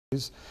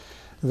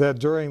that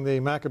during the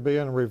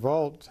Maccabean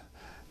revolt,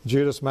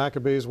 Judas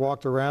Maccabeus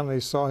walked around and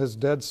he saw his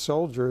dead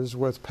soldiers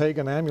with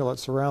pagan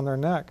amulets around their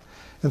neck.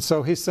 And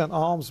so he sent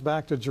alms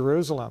back to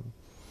Jerusalem.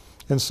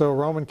 And so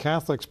Roman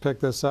Catholics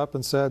picked this up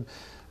and said,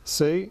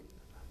 see,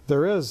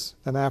 there is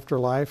an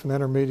afterlife, an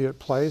intermediate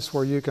place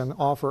where you can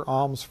offer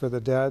alms for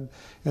the dead.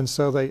 And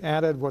so they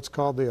added what's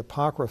called the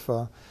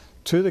Apocrypha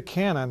to the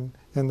canon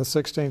in the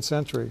 16th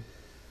century.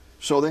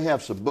 So they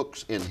have some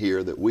books in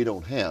here that we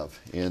don't have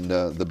in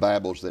the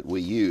Bibles that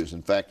we use.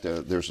 In fact,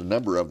 there's a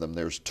number of them.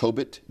 There's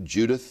Tobit,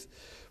 Judith,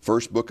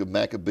 First Book of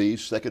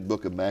Maccabees, Second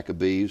Book of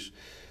Maccabees,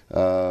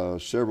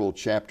 several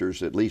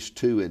chapters, at least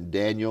 2 in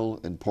Daniel,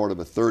 and part of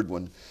a third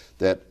one,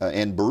 that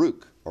and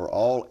Baruch are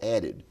all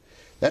added.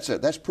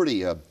 That's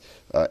pretty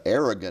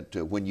arrogant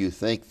when you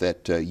think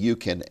that you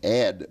can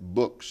add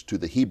books to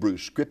the Hebrew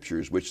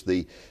Scriptures, which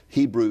the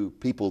Hebrew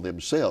people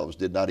themselves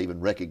did not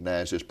even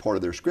recognize as part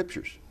of their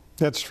Scriptures.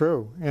 That's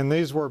true. And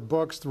these were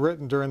books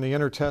written during the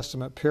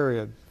Intertestament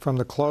period, from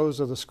the close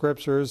of the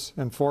Scriptures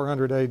in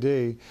 400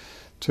 AD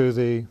to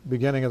the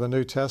beginning of the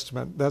New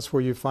Testament. That's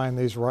where you find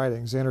these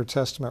writings, the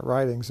Intertestament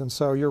writings. And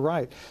so you're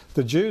right.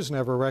 The Jews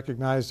never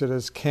recognized it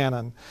as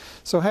canon.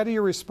 So how do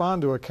you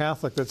respond to a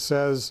Catholic that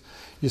says,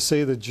 you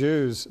see, the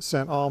Jews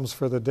sent alms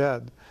for the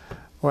dead?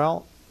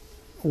 Well,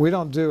 we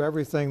don't do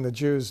everything the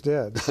Jews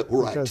did.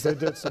 Right. Because they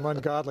did some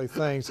ungodly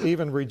things,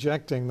 even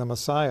rejecting the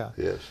Messiah.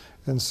 Yes.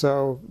 And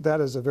so that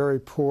is a very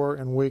poor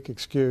and weak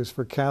excuse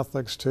for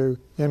Catholics to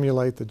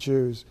emulate the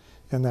Jews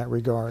in that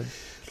regard.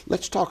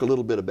 Let's talk a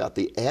little bit about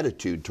the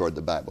attitude toward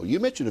the Bible.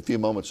 You mentioned a few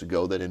moments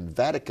ago that in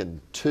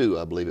Vatican II,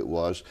 I believe it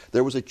was,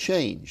 there was a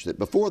change. That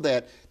before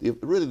that,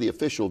 really the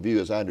official view,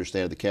 as I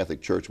understand it, the Catholic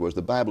Church was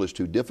the Bible is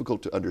too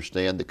difficult to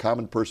understand. The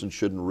common person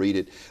shouldn't read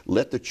it.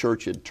 Let the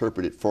Church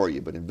interpret it for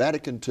you. But in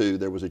Vatican II,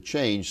 there was a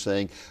change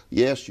saying,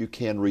 yes, you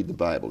can read the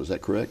Bible. Is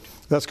that correct?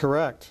 That's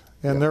correct.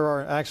 And Yeah. there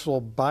are actual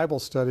Bible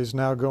studies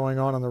now going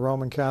on in the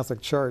Roman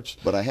Catholic Church.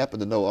 But I happen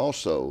to know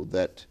also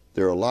that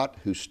there are a lot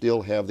who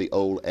still have the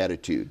old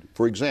attitude.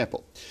 For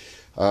example,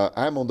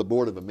 I'm on the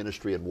board of a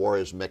ministry in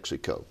Juarez,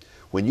 Mexico.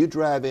 When you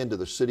drive into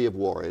the city of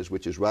Juarez,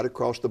 which is right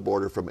across the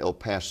border from El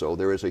Paso,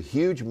 there is a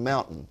huge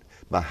mountain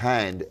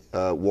behind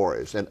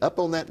Juarez. And up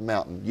on that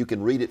mountain, you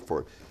can read it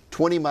for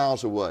 20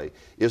 miles away,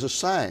 is a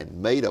sign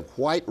made of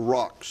white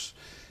rocks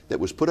that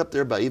was put up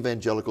there by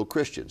evangelical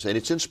Christians. And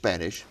it's in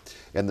Spanish,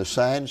 and the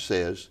sign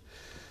says,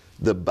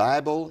 "The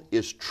Bible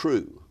is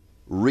true.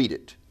 Read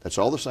it." That's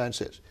all the sign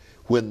says.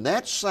 When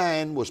that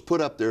sign was put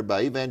up there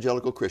by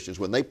evangelical Christians,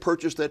 when they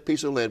purchased that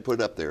piece of land, put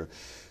it up there,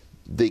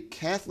 the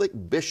Catholic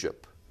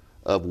bishop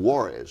of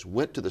Juarez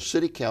went to the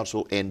city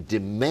council and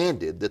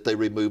demanded that they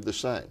remove the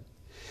sign.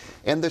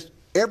 And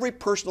every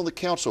person on the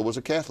council was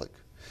a Catholic.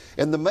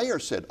 And the mayor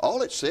said,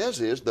 all it says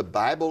is, the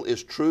Bible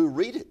is true,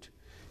 read it.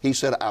 He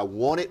said, I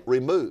want it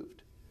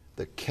removed.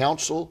 The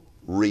council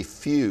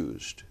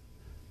refused,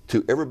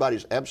 to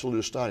everybody's absolute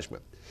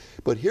astonishment.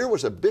 But here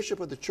was a bishop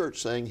of the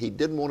church saying he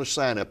didn't want a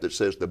sign up that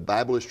says the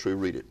Bible is true,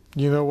 read it.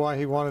 You know why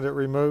he wanted it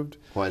removed?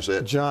 Why is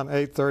that? John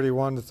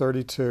 8:31 to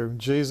 32.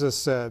 Jesus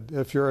said,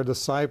 if you're a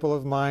disciple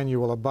of mine, you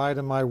will abide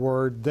in my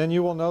word, then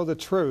you will know the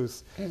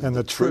truth, and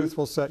the truth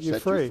will set you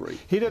free.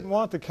 He didn't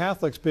want the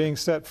Catholics being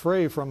set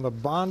free from the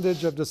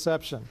bondage of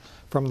deception,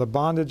 from the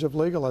bondage of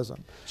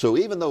legalism. So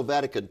even though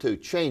Vatican II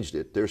changed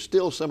it, there's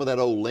still some of that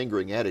old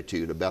lingering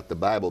attitude about the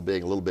Bible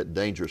being a little bit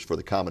dangerous for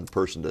the common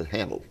person to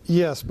handle.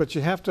 Yes, but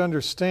you have to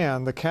understand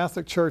the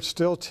Catholic Church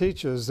still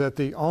teaches that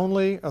the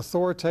only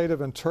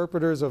authoritative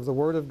interpreters of the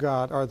Word of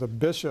God are the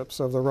bishops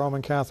of the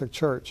Roman Catholic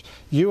Church.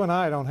 You and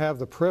I don't have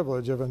the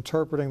privilege of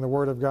interpreting the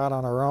Word of God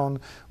on our own.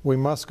 We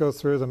must go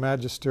through the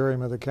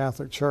magisterium of the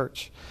Catholic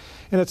Church.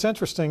 And it's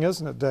interesting,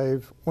 isn't it,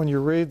 Dave, when you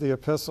read the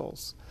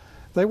epistles,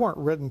 they weren't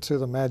written to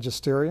the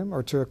magisterium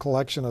or to a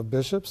collection of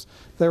bishops.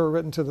 They were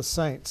written to the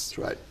saints. That's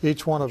right.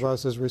 Each one of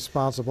us is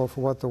responsible for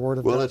what the Word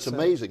of God says. Well, it's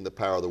amazing, the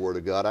power of the Word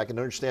of God. I can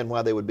understand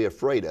why they would be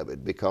afraid of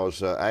it,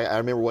 because I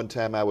remember one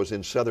time I was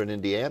in southern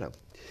Indiana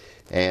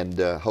and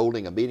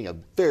holding a meeting, a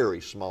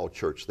very small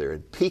church there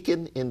in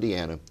Pekin,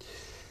 Indiana.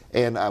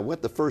 And I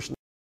went the first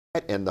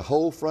night, and the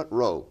whole front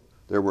row,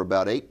 there were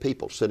about 8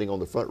 people sitting on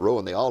the front row,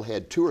 and they all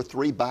had 2 or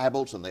 3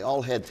 Bibles, and they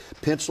all had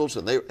pencils,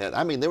 and they were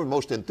the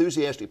most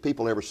enthusiastic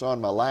people I ever saw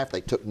in my life.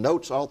 They took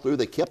notes all through.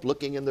 They kept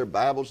looking in their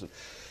Bibles, and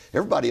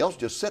everybody else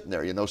just sitting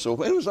there, you know. So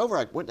when it was over,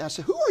 I went and I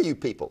said, who are you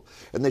people?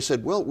 And they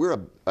said, well, we're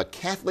a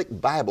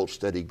Catholic Bible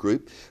study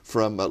group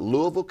from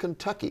Louisville,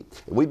 Kentucky.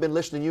 And we've been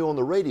listening to you on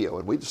the radio,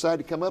 and we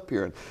decided to come up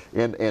here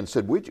and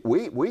said,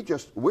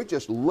 we're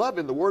just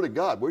loving the Word of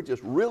God. We're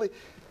just really...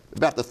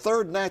 About the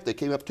third night, they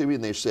came up to me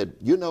and they said,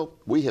 you know,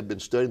 we have been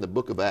studying the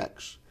book of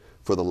Acts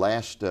for the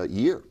last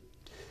year.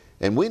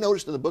 And we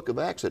noticed in the book of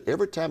Acts that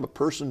every time a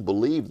person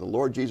believed in the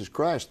Lord Jesus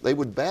Christ, they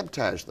would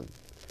baptize them.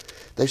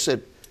 They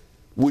said,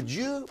 would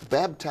you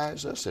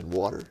baptize us in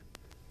water?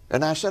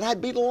 And I said,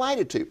 I'd be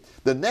delighted to.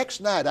 The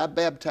next night, I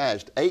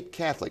baptized 8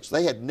 Catholics.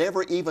 They had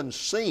never even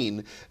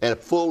seen a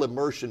full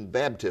immersion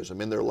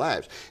baptism in their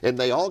lives. And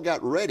they all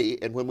got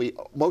ready, and when we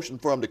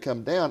motioned for them to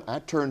come down, I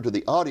turned to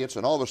the audience,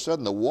 and all of a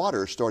sudden the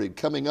water started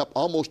coming up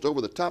almost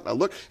over the top. And I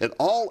looked, and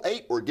all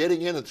 8 were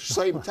getting in at the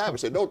same time. I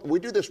said, no, we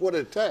do this one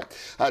at a time.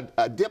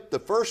 I dipped the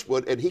first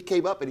one, and he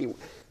came up, and he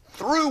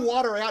threw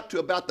water out to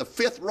about the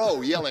 5th row,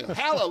 yelling,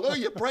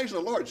 hallelujah, praise the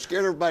Lord.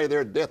 Scared everybody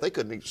there to death. They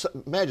couldn't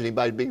imagine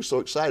anybody being so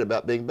excited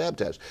about being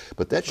baptized.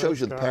 But that shows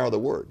you the power of the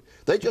Word.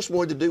 They just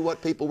wanted to do what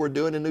people were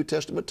doing in New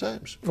Testament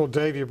times. Well,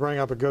 Dave, you bring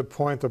up a good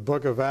point, the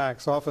book of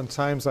Acts.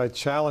 Oftentimes I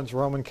challenge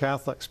Roman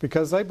Catholics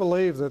because they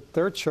believe that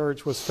their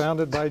church was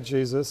founded by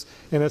Jesus,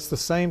 and it's the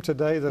same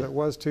today that it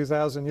was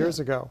 2,000 years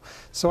ago.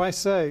 So I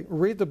say,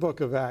 read the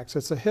book of Acts.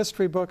 It's a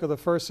history book of the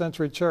first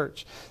century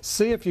church.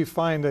 See if you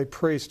find a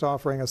priest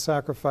offering a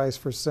sacrifice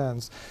for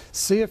sins.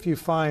 See if you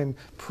find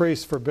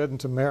priests forbidden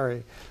to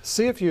marry.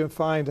 See if you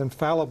find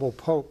infallible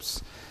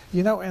popes.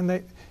 You know,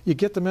 and you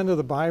get them into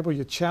the Bible,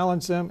 you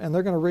challenge them, and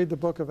they're going to read the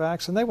book of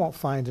Acts, and they won't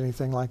find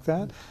anything like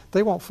that.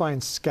 They won't find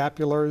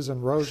scapulars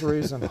and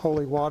rosaries and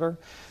holy water.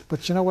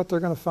 But you know what they're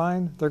going to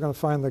find? They're going to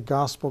find the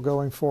gospel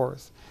going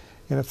forth.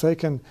 And if they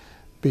can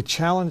be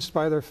challenged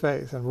by their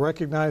faith and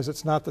recognize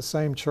it's not the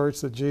same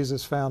church that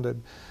Jesus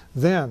founded,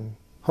 then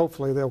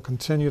hopefully they'll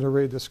continue to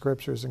read the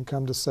Scriptures and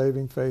come to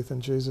saving faith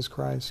in Jesus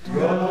Christ.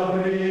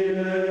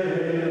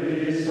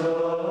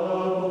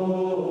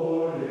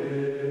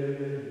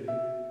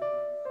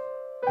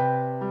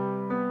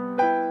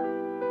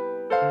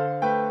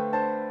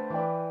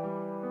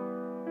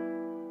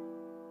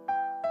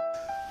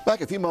 Back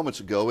a few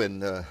moments ago,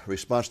 in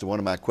response to one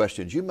of my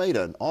questions, you made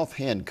an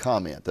offhand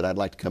comment that I'd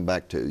like to come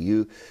back to.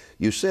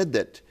 You said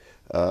that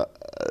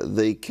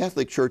the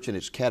Catholic Church in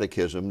its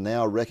catechism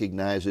now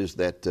recognizes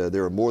that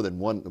there are more than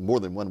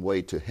one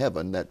way to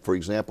heaven, that, for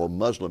example,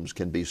 Muslims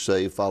can be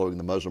saved following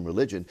the Muslim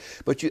religion.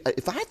 But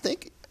if I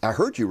think I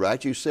heard you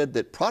right, you said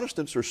that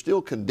Protestants are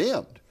still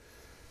condemned.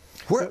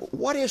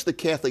 What is the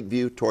Catholic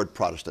view toward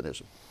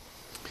Protestantism?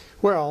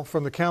 Well,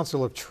 from the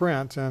Council of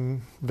Trent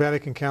and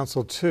Vatican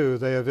Council II,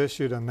 they have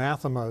issued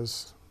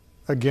anathemas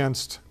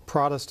against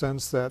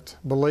Protestants that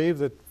believe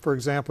that, for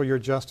example, you're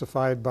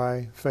justified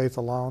by faith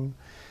alone.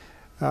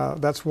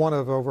 That's one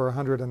of over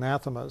 100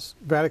 anathemas.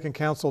 Vatican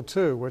Council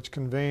II, which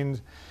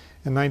convened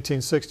in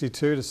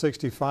 1962 to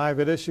 65,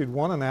 it issued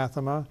one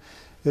anathema.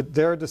 It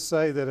dared to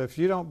say that if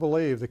you don't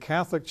believe the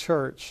Catholic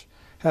Church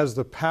has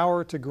the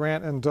power to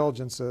grant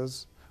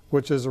indulgences,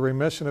 which is a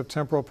remission of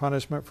temporal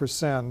punishment for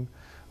sin,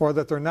 or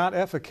that they're not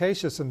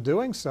efficacious in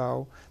doing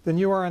so, then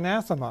you are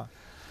anathema.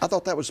 I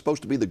thought that was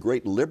supposed to be the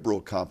great liberal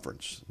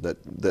conference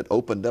that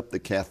opened up the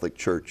Catholic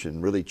Church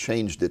and really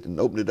changed it and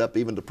opened it up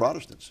even to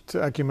Protestants.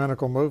 To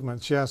ecumenical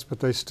movements, yes,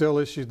 but they still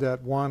issued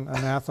that one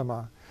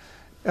anathema,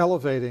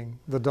 elevating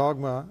the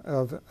dogma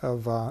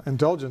of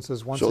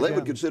indulgences once again. So they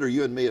would consider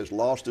you and me as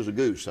lost as a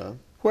goose, huh?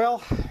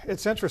 Well,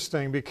 it's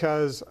interesting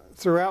because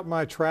throughout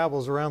my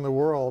travels around the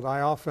world,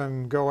 I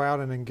often go out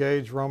and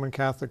engage Roman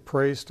Catholic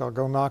priests. I'll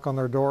go knock on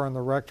their door in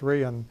the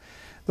rectory, and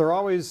they're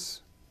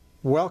always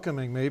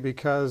welcoming me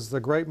because the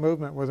great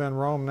movement within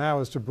Rome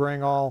now is to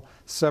bring all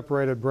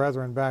separated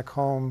brethren back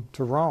home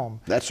to Rome.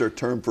 That's their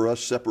term for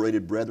us,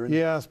 separated brethren?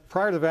 Yes.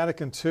 Prior to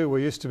Vatican II,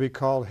 we used to be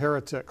called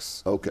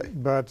heretics. Okay.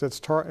 But it's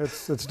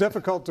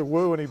difficult to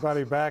woo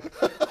anybody back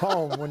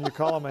home when you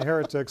call them a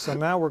heretic, so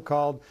now we're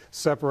called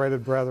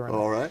separated brethren.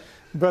 All right.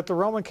 But the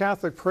Roman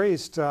Catholic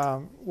priest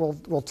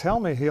will tell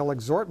me, he'll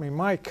exhort me,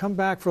 Mike, come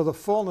back for the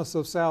fullness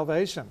of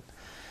salvation.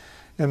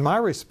 And my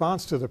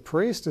response to the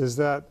priest is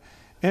that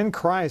in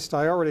Christ,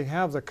 I already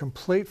have the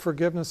complete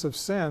forgiveness of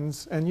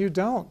sins, and you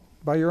don't.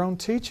 By your own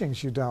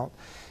teachings, you don't.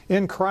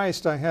 In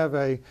Christ, I have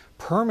a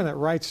permanent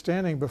right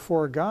standing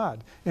before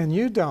God, and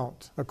you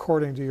don't,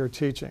 according to your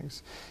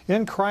teachings.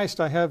 In Christ,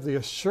 I have the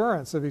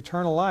assurance of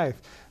eternal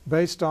life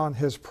based on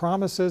His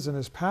promises and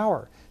His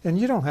power, and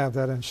you don't have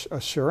that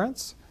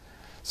assurance.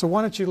 So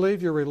why don't you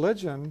leave your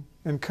religion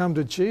and come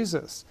to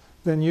Jesus?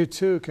 Then you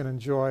too can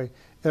enjoy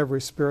every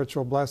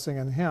spiritual blessing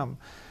in Him.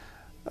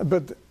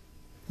 But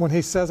when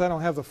he says, I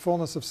don't have the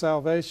fullness of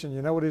salvation,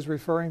 you know what he's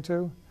referring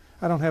to?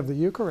 I don't have the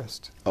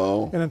Eucharist.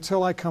 Oh. And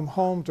until I come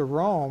home to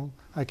Rome,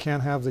 I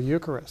can't have the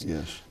Eucharist.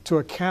 Yes. To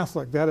a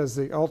Catholic, that is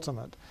the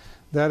ultimate.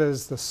 That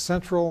is the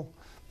central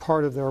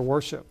part of their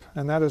worship.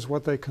 And that is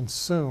what they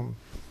consume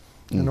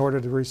in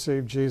order to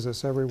receive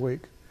Jesus every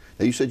week.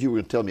 Now, you said you were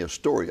going to tell me a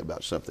story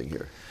about something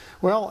here.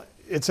 Well,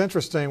 it's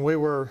interesting. We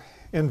were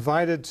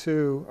invited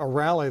to a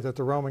rally that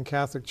the Roman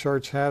Catholic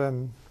Church had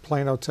in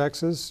Plano,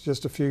 Texas,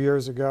 just a few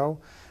years ago.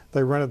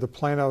 They rented the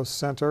Plano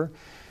Center.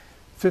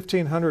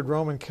 1,500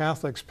 Roman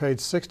Catholics paid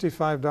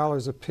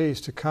 $65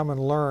 apiece to come and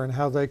learn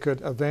how they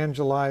could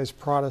evangelize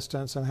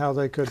Protestants and how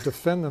they could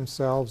defend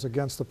themselves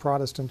against the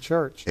Protestant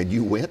Church. And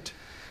you went?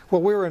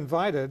 Well, we were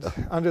invited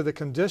under the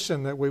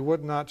condition that we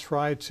would not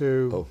try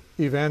to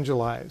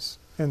evangelize.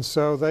 And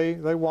so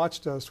they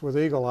watched us with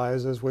eagle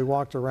eyes as we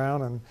walked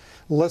around and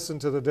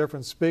listened to the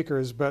different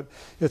speakers. But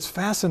it's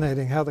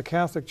fascinating how the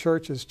Catholic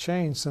Church has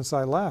changed since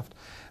I left,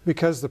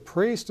 because the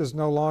priest is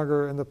no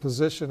longer in the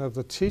position of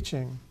the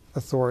teaching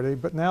authority,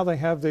 but now they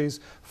have these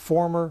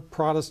former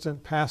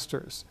Protestant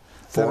pastors.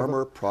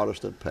 Former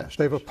Protestant pastors.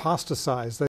 They've apostatized.